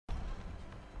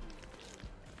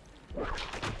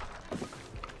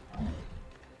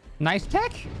Nice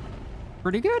tech.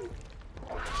 Pretty good.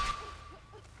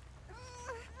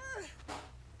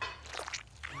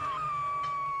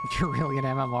 You're really an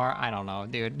MMR? I don't know,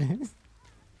 dude.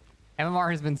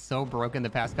 MMR has been so broken the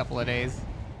past couple of days.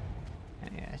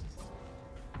 Yeah, it's just...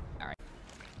 Alright.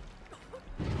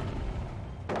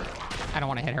 I don't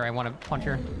want to hit her. I want to punch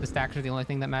her. The stacks are the only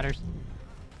thing that matters.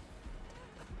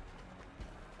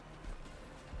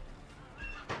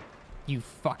 You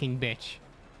fucking bitch.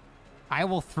 I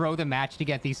will throw the match to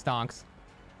get these stonks.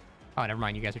 Oh, never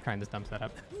mind. You guys are trying this dumb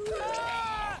setup.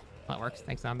 Well, that works.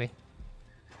 Thanks, zombie.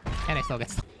 And I still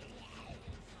get stuck.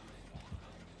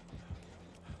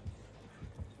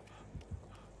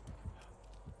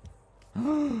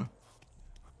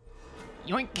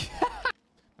 Yoink!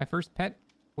 My first pet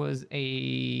was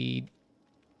a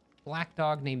black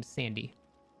dog named Sandy.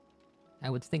 I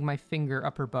would stick my finger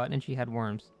up her butt and she had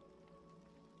worms.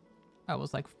 I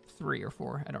was like 3 or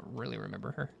 4. I don't really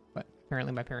remember her, but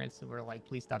apparently my parents were like,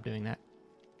 please stop doing that.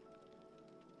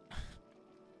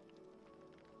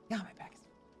 Yeah, my back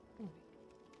is...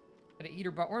 Did I eat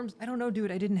her butt worms? I don't know,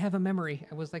 dude. I didn't have a memory.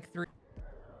 I was like 3.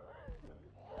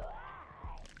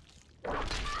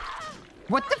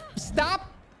 What the...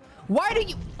 Stop! Why do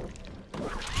you...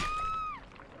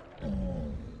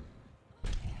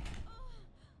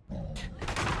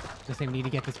 Just even need to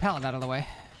get this pallet out of the way.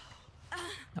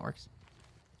 That works.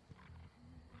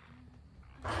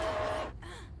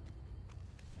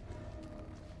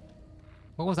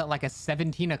 What was that, like a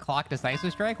 17 o'clock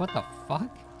decisive strike? What the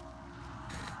fuck?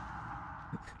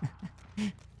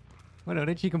 What,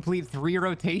 did she complete 3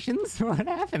 rotations? What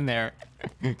happened there?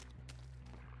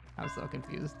 I'm so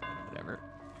confused. Whatever.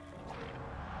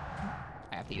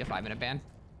 I have to eat a 5-minute ban.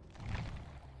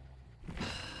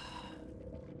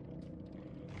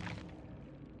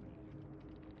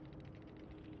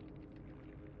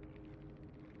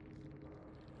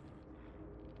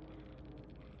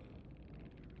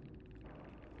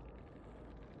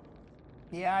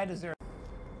 Yeah, I deserve.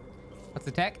 What's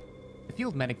the tech? The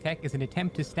field medic tech is an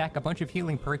attempt to stack a bunch of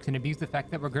healing perks and abuse the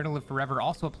fact that we're going to live forever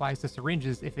also applies to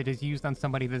syringes if it is used on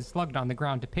somebody that is slugged on the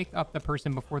ground to pick up the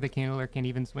person before the cannula can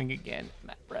even swing again.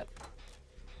 That breath.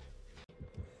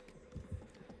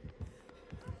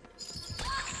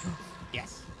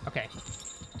 Yes. Okay.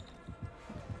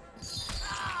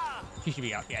 She should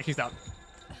be out. Yeah, she's out.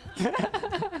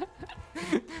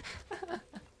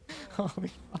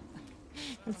 Holy fuck.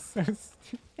 That's so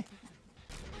stupid.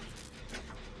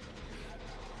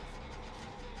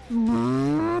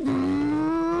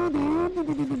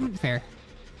 Fair.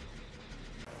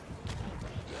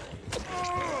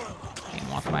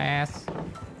 Came off my ass.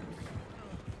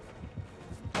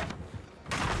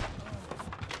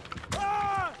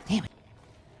 Damn it.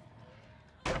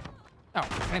 Oh, I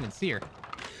didn't even see her.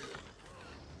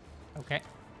 Okay.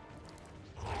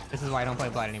 This is why I don't play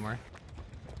Blight anymore.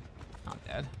 I'm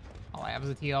dead. All I have is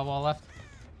a TL wall left.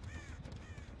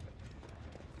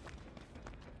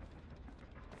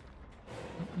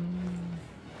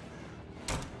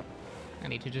 I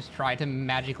need to just try to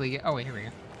magically get... Oh, wait, here we go.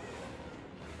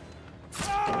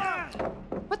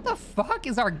 What the fuck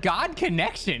is our god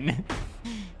connection?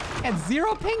 Had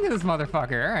 0 ping to this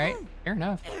motherfucker. All right, fair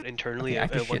enough. Internally,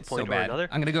 okay, at one point or another.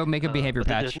 I'm gonna go make a behavior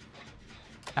patch.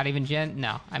 Not even Jen?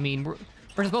 No. I mean,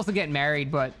 we're supposed to get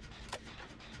married, but...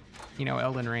 You know,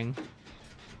 Elden Ring.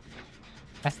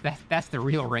 That's the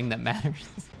real ring that matters.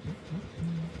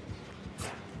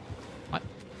 What?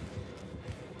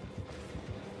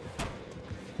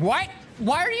 What?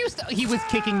 Why are you he was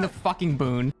kicking the fucking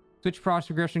boon. Switch cross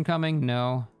regression coming?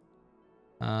 No.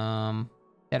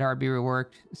 Dead RB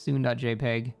reworked.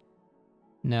 Soon.jpg.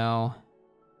 No.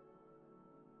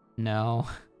 No.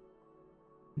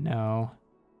 No.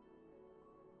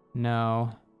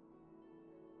 No.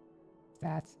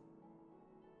 Stats.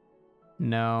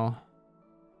 No.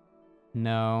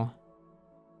 No.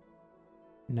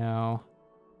 No.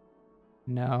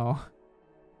 No.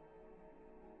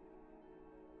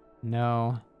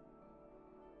 No.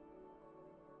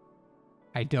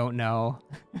 I don't know.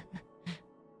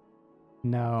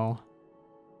 No.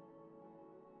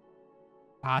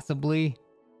 Possibly.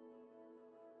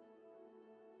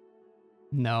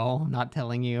 No, not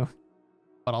telling you.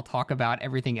 But I'll talk about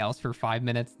everything else for 5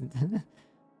 minutes.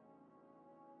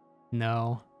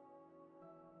 No.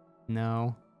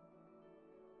 No.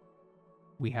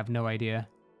 We have no idea.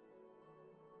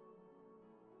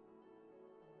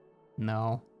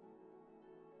 No.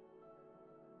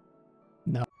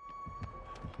 No.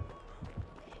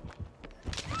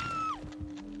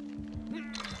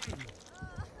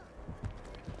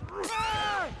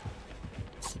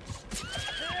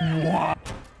 What?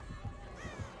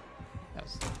 That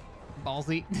was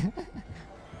ballsy.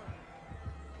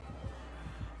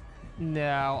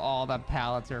 Now all the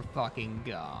pallets are fucking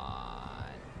gone.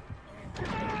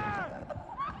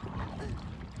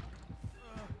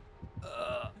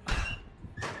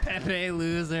 Pepe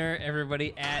loser.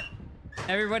 Everybody at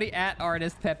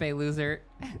artist Pepe loser.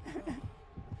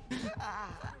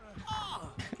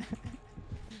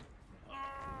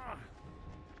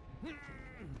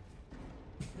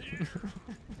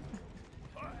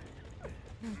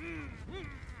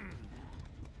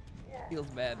 Feels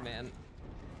bad, man.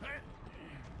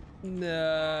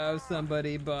 No,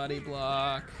 somebody body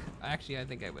block. Actually, I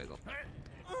think I wiggle.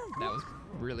 That was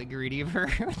really greedy of her.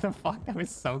 What the fuck? That was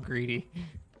so greedy.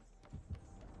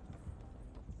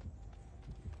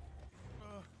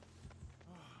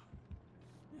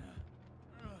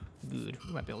 Good.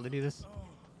 We might be able to do this.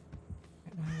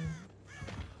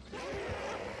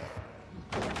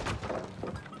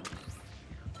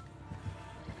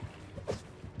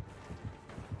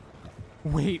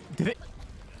 Wait, did it?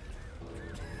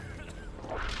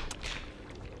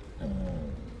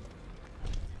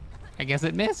 I guess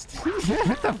it missed.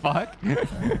 What the fuck?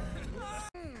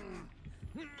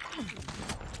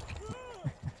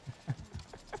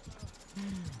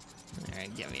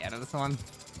 Alright, get me out of this one.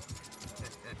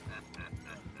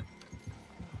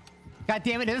 God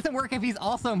damn it, it doesn't work if he's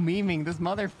also memeing this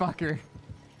motherfucker.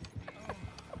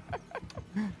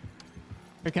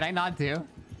 Or can I not do?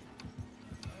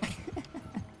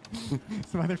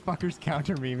 This motherfucker's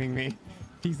counter memeing me.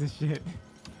 Piece of shit.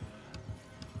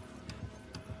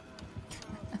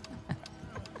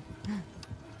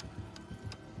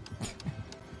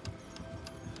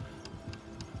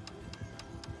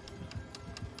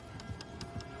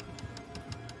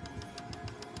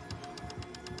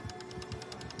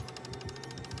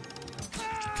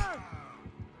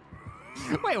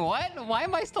 Wait, what? Why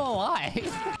am I still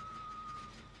alive?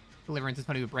 Deliverance is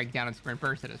funny with breakdown and sprint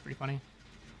burst. It is pretty funny.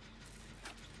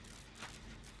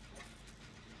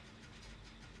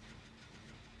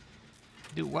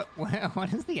 Dude,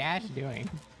 what is the Ash doing?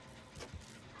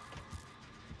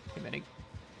 Hey, medic.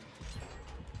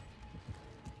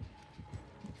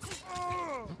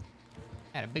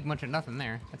 Had a big bunch of nothing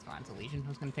there. That's fine, it's a Legion. I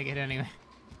was gonna take a hit anyway.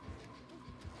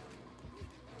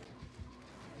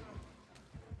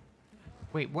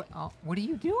 Wait, what? Oh, what are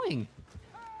you doing?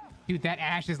 Dude, that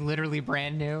Ash is literally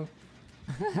brand new.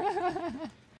 Oh,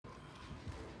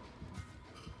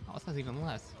 this has even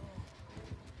less.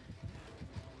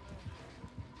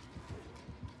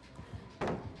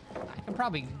 I can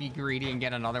probably be greedy and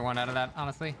get another one out of that,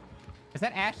 honestly. Is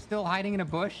that Ash still hiding in a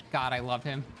bush? God, I love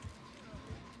him.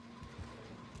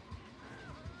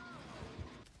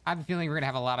 I have a feeling we're gonna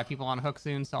have a lot of people on hook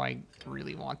soon, so I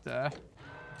really want to...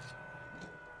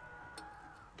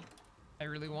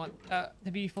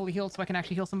 to be fully healed so I can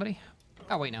actually heal somebody.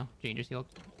 Oh, wait, no. Jane just healed.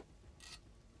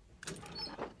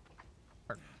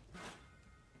 Perfect.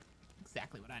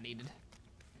 Exactly what I needed.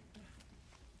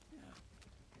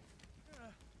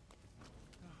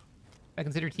 I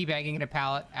consider teabagging in a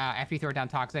pallet after you throw it down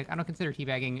toxic. I don't consider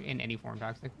teabagging in any form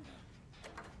toxic.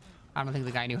 I don't think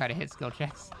the guy knew how to hit skill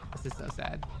checks. This is so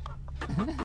sad.